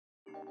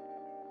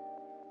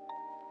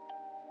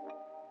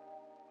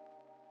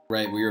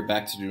Right, we are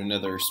back to do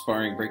another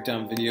sparring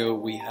breakdown video.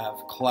 We have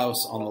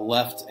Klaus on the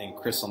left and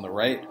Chris on the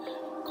right.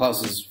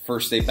 Klaus's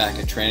first day back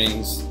at training.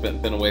 He's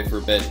been away for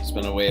a bit. He's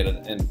been away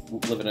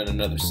and living in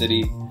another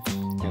city.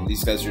 And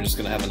these guys are just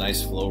going to have a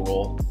nice flow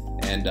roll.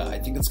 And I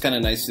think it's kind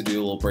of nice to do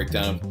a little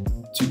breakdown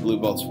of two blue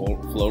belts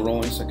flow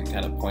rolling, so I can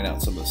kind of point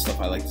out some of the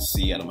stuff I like to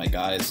see out of my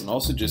guys, and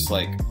also just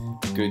like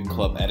good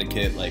club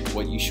etiquette, like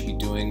what you should be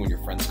doing when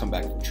your friends come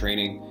back from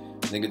training.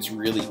 I think it's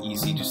really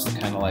easy just to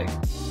kind of like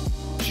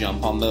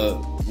jump on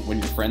when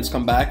your friends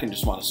come back and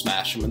just want to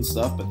smash them and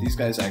stuff, but these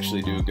guys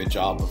actually do a good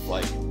job of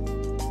like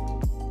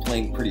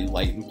playing pretty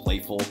light and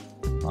playful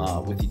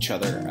with each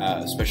other,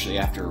 especially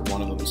after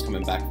one of them is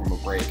coming back from a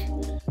break.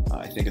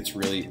 I think it's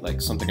really like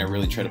something I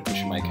really try to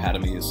push in my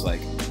academy is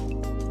like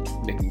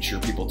making sure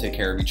people take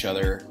care of each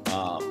other.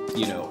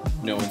 You know,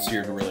 no one's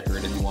here to really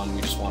hurt anyone.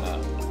 We just want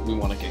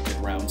to get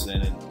good rounds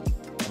in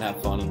and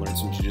have fun and learn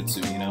some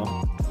jiu-jitsu, you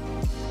know.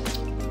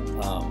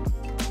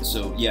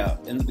 So yeah,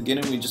 in the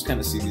beginning we just kind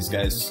of see these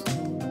guys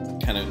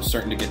kind of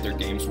starting to get their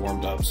games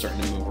warmed up,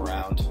 starting to move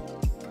around.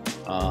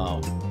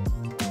 A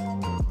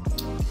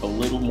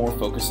little more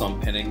focused on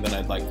pinning than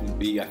I'd like them to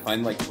be. I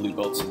find like blue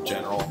belts in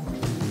general,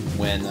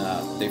 when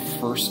they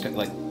first,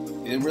 like,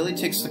 it really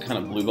takes the kind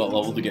of blue belt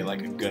level to get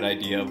like a good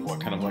idea of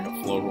what kind of like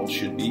a flow roll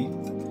should be,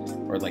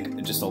 or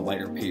like just a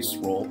lighter pace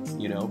roll,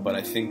 you know. But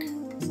I think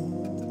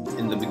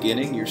in the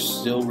beginning you're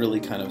still really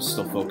kind of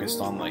still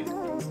focused on like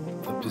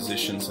the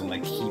positions and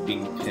like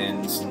keeping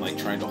pins and like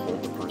trying to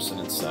hold the person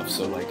and stuff.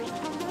 So like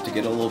to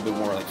get a little bit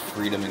more like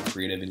freedom and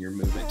creative in your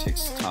movement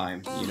takes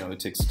time, you know, it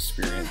takes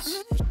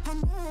experience.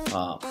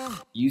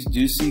 You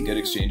do see good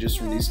exchanges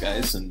from these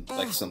guys, and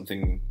like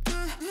something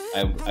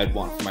I'd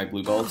want for my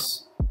blue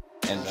belts,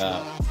 and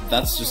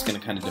that's just going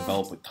to kind of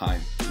develop with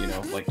time, you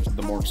know. Like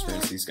the more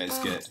experience these guys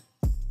get,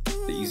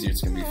 the easier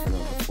it's going to be for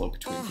them to flow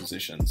between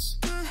positions.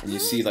 And you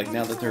see, like,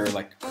 now that they're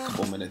like a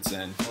couple minutes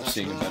in, we're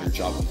seeing a better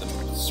job of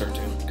them start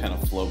to kind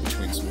of flow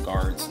between some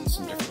guards and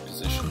some different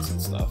positions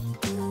and stuff.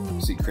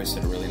 You see Chris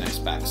hit a really nice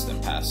back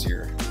step pass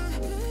here.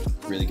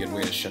 Really good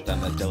way to shut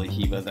down that Deli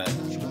Hiva that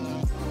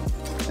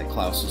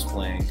Klaus was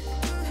playing.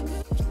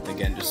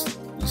 Again, just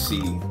you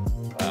see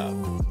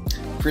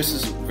Chris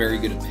is very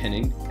good at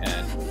pinning,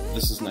 and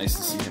this is nice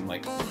to see him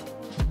like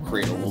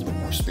create a little bit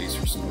more space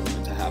for some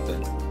movement to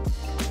happen.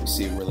 We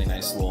see a really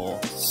nice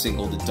little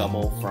single to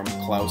double from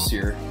Klaus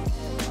here.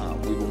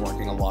 We've been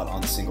working a lot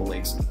on single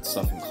legs and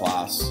stuff in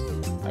class.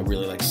 I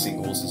really like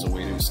singles as a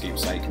way to escape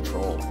side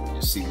control.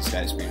 You see these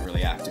guys being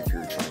really active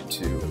here, trying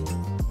to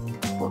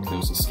work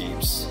those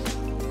escapes.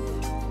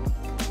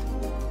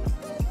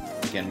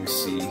 Again, we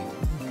see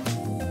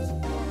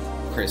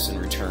Chris in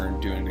return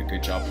doing a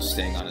good job of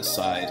staying on his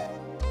side.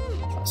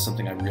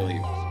 Something I really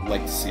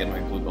like to see out of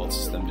my blue belts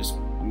is them just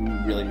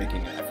really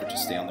making an effort to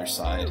stay on their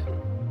side.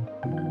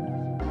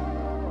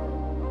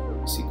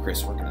 See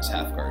Chris working his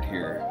half guard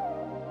here.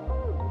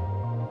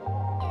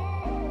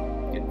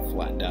 Getting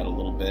flattened out a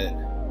little bit.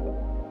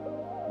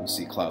 We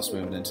see Klaus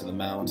moving into the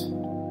mount.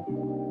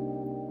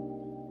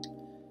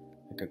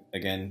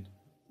 Again,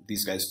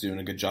 these guys doing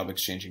a good job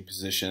exchanging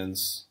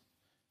positions,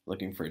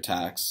 looking for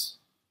attacks.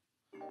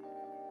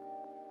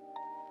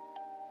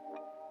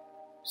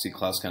 See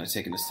Klaus kind of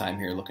taking his time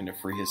here, looking to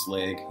free his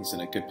leg. He's in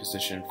a good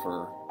position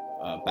for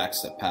a back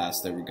step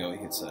pass. There we go. He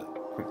hits a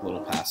quick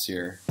little pass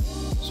here.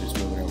 So he's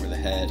moving over the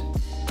head.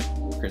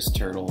 Chris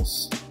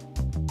turtles.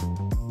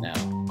 Now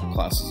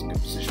Klaus is in a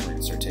good position where he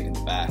can start taking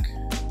the back.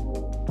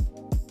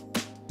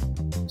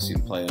 See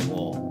him play a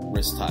little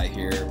wrist tie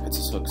here. Puts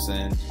his hooks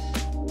in.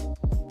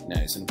 Now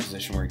he's in a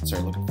position where he can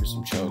start looking for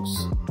some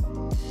chokes.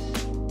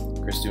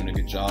 Chris doing a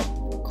good job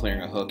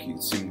clearing a hook.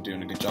 You see him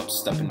doing a good job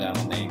stepping down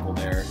on the ankle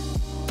there,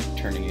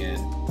 turning in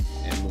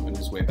and moving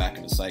his way back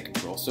into side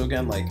control. So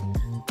again, like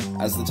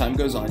as the time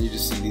goes on, you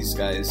just see these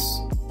guys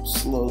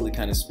slowly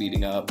kind of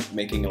speeding up,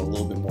 making it a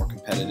little bit more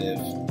competitive.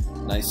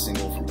 Nice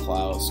single from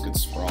Klaus, good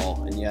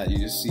sprawl, and yeah, you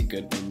just see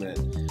good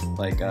movement.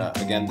 Like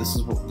again, this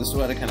is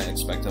what I kind of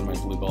expect of my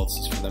blue belts,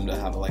 is for them to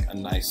have like a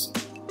nice,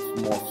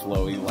 more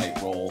flowy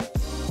light roll.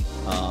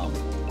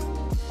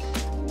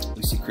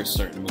 You see Chris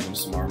starting to move into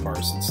some arm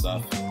bars and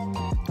stuff.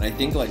 And I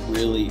think like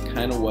really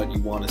kind of what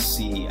you want to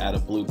see out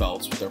of blue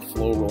belts with their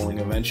flow rolling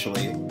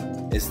eventually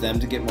is them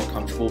to get more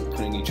comfortable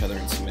putting each other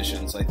in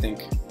submissions. I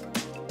think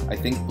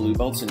blue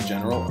belts in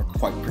general are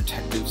quite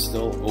protective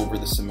still over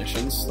the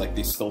submissions. Like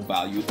they still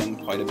value them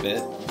quite a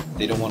bit.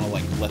 They don't want to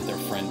like let their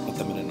friend put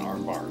them in an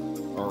arm bar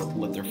or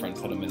let their friend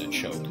put them in a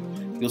choke.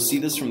 You'll see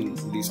this from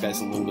these guys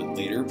a little bit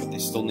later, but they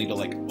still need to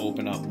like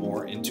open up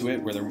more into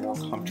it where they're more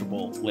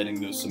comfortable letting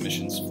those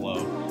submissions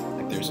flow.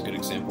 Like there's a good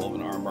example of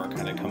an armbar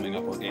kind of coming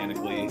up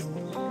organically,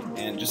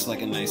 and just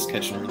like a nice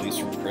catch and release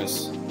from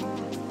Chris.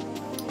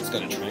 He's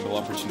got a triangle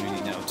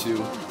opportunity now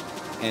too,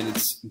 and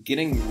it's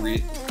getting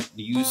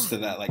used to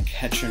that like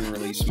catch and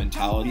release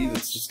mentality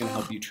that's just going to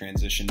help you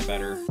transition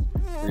better,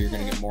 where you're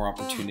going to get more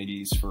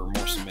opportunities for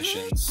more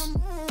submissions,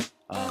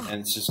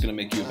 and it's just going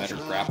to make you a better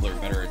grappler,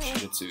 better at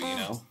jiu-jitsu, you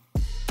know.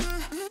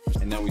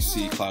 And now we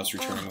see Klaus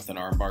returning with an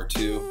armbar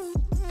too.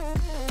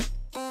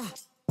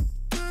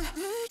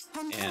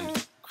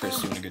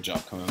 good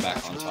job coming back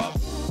on top.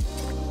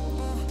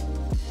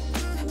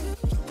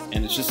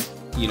 And it's just,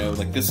 you know,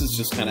 like this is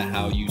just kind of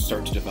how you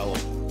start to develop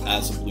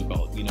as a blue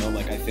belt, you know,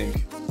 like I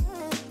think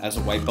as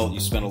a white belt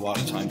you spend a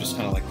lot of time just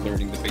kind of like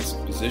learning the basic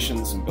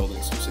positions and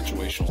building some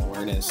situational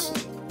awareness,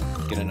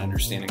 and get an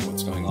understanding of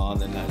what's going on.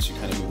 Then as you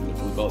kind of move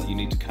into blue belt, you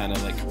need to kind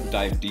of like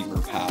dive deeper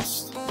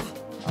past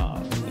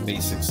the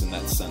basics in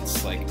that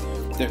sense. Like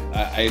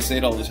I say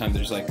it all the time,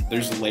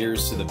 there's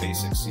layers to the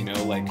basics, you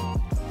know, like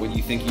what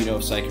you think you know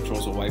of side control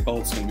as a white belt,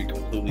 it's going to be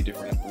completely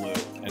different at blue,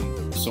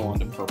 and so on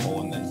to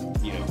purple, and then,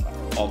 you know,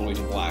 all the way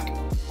to black.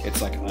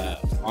 It's like an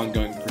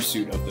ongoing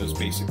pursuit of those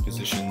basic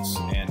positions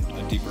and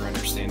a deeper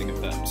understanding of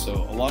them. So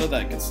a lot of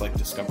that gets like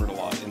discovered a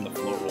lot in the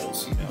flow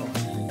rolls, you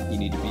know. You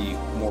need to be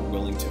more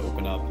willing to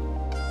open up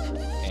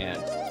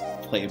and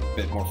play a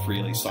bit more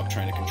freely, stop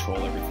trying to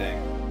control everything,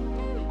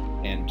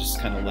 and just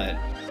kind of let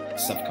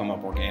stuff come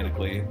up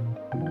organically.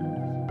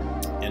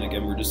 And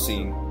again, we're just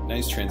seeing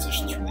nice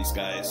transitions from these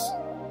guys.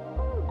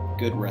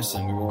 Good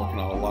wrestling. We've been working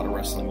on a lot of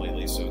wrestling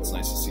lately, so it's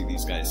nice to see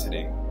these guys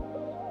hitting,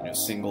 you know,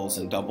 singles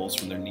and doubles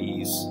from their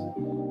knees,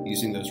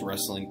 using those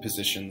wrestling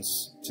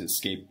positions to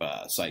escape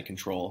side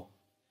control.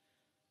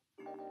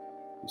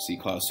 You see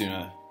Klaus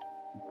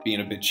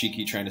being a bit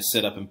cheeky, trying to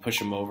sit up and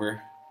push him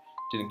over.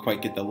 Didn't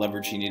quite get the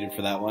leverage he needed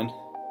for that one.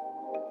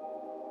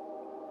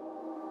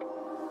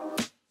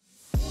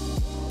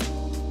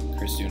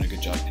 Chris doing a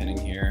good job pinning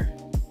here.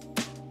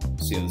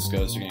 See how this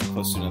goes. They're getting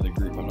close to another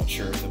group. I'm not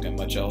sure if they'll get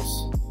much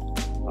else.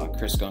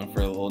 Chris going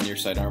for a little near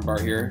side armbar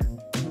here.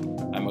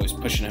 I'm always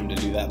pushing him to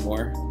do that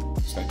more.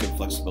 He's got good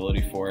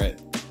flexibility for it.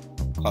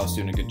 Klaus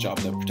doing a good job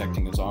though,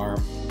 protecting his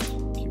arm,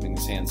 keeping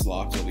his hands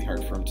locked. It'll be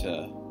hard for him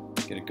to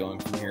get it going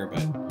from here,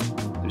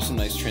 but there's some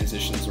nice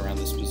transitions around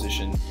this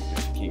position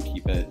if you can't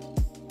keep it.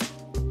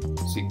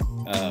 See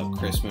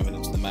Chris moving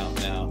into the mount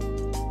now,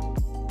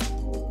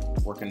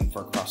 working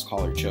for a cross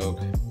collar choke.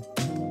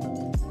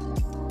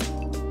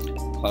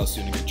 Klaus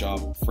doing a good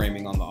job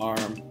framing on the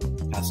arm,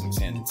 passing his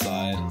hand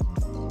inside,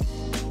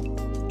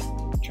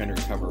 trying to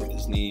recover with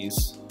his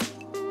knees.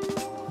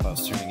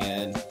 Klaus turning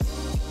in.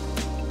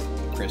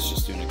 Chris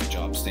just doing a good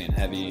job staying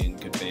heavy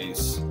and good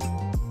base.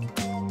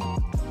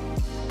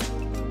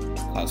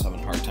 Klaus having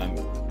a hard time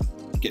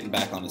getting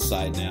back on his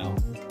side now.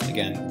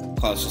 Again,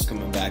 Klaus just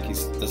coming back. He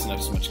doesn't have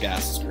as much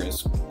gas as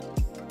Chris,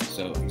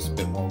 so he's a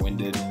bit more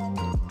winded.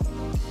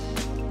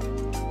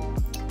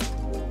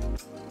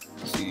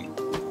 See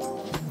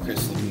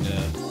Chris looking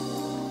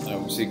to,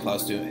 we see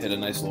Klaus hit a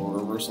nice little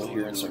reversal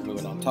here and start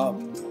moving on top.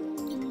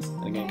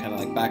 And again, kind of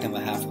like back in the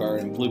half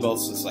guard, and blue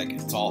belts is like,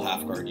 it's all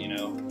half guard, you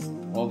know.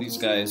 All these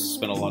guys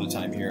spend a lot of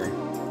time here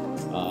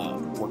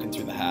working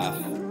through the half.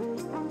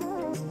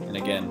 And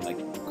again, like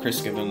Chris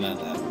giving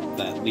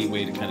that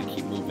leeway to kind of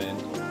keep moving.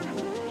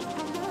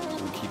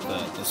 So we keep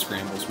the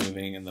scrambles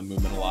moving and the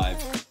movement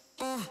alive.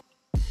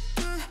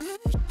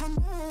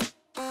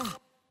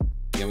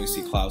 Again, we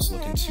see Klaus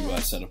looking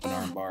to set up an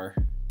arm bar.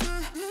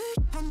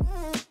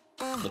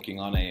 Looking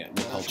on a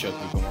lapel choke.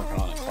 We've been working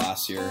on a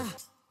class here.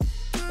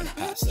 Gonna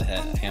pass the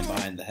hand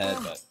behind the head,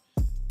 but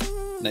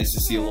nice to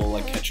see a little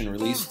like catch and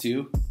release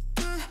too.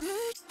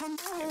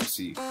 And we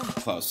see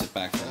Klaus sit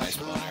back for a nice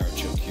bow and arrow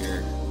choke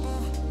here.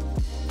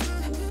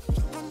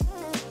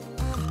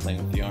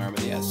 Playing with the arm,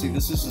 and yeah, see,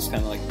 this is just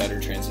kind of like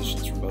better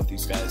transitions from both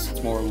these guys.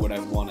 It's more what I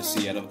want to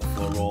see out of the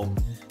flow roll.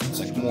 It's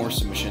like more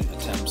submission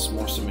attempts,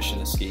 more submission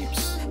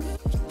escapes,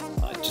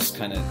 just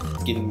kind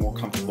of getting more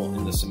comfortable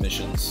in the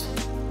submissions.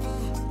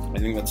 I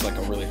think that's like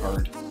a really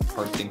hard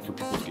thing for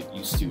people to get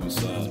used to, is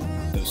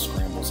those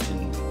scrambles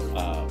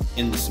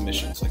in the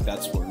submissions. Like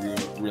that's where you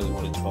really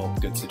want to develop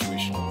good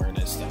situational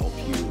awareness to help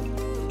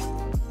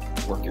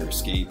you work your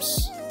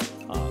escapes.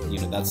 You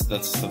know, that's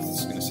stuff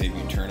that's going to save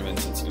you in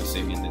tournaments. It's going to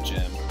save you in the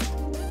gym.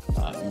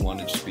 You want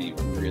to just be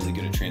really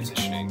good at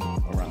transitioning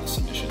around the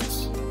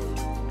submissions.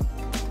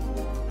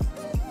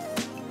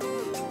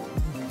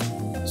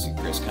 See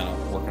Chris kind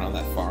of working on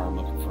that far arm,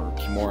 looking for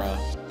Kimura.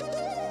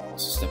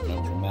 Also stepping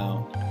over the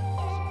mount.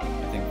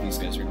 I think these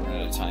guys are going to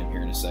run out of time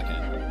here in a second.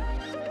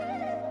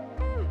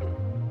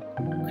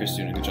 Chris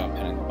doing a good job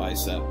pinning the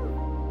bicep.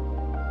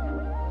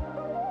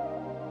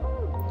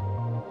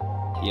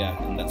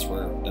 Yeah, and that's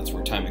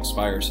where time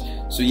expires.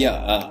 So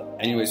yeah,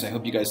 anyways, I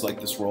hope you guys like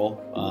this roll.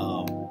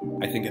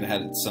 I think it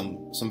had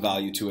some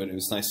value to it. It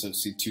was nice to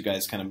see two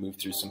guys kind of move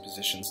through some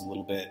positions a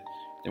little bit.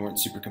 They weren't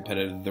super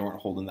competitive. They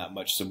weren't holding that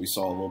much, so we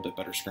saw a little bit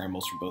better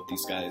scrambles from both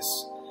these guys.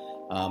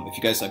 If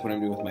you guys like what I'm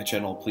doing with my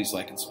channel, please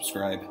like and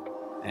subscribe,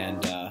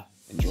 and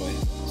enjoy.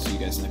 See you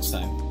guys next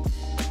time.